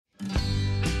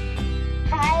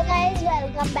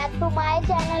welcome back to my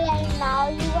channel, and now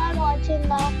you are watching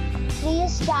a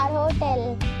 3-star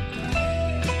hotel.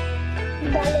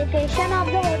 The location of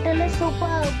the hotel is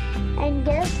superb and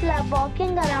guests love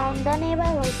walking around the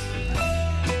neighborhood.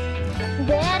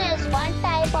 There is one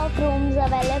type of rooms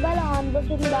available on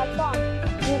booking.com.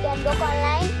 You can book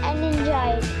online and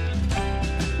enjoy it.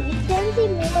 You can see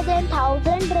more than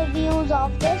 1,000 reviews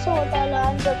of this hotel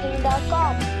on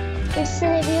booking.com. Its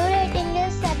review rating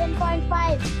is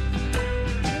 7.5,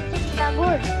 which is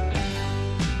good.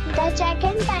 The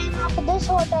check-in time of this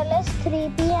hotel is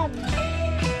 3 p.m.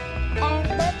 and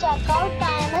the check-out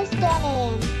time is 10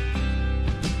 a.m.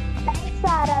 Pets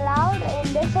are allowed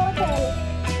in this hotel.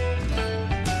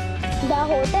 The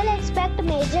hotel accepts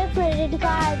major credit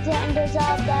cards and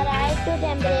reserves the right to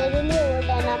temporarily hold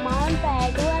an amount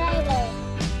prior to arrival.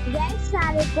 Guests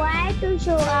are required to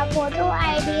show a photo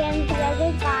ID and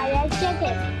credit card at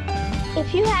check-in.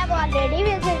 If you have already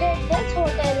visited this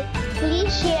hotel,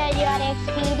 please share your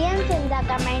experience in the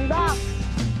comment box.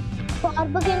 For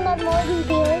booking or more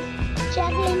details,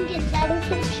 check link in the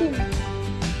description.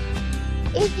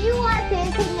 If you are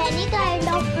facing any kind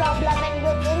of problem in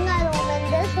booking a room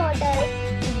in this hotel,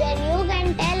 then you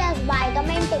can tell us by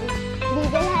commenting. We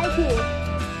will help you.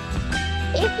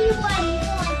 If you are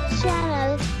new on this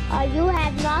channel or you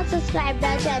have not subscribed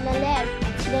our channel yet,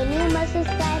 then you must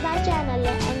subscribe our channel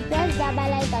and press the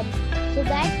bell icon so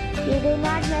that you do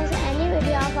not miss any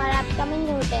video of our upcoming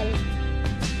hotel.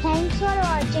 Thanks for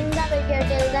watching the video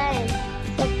till the end.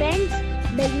 So friends,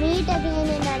 we'll meet again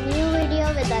in a new video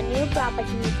with a new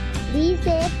property. Be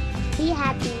safe, be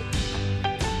happy.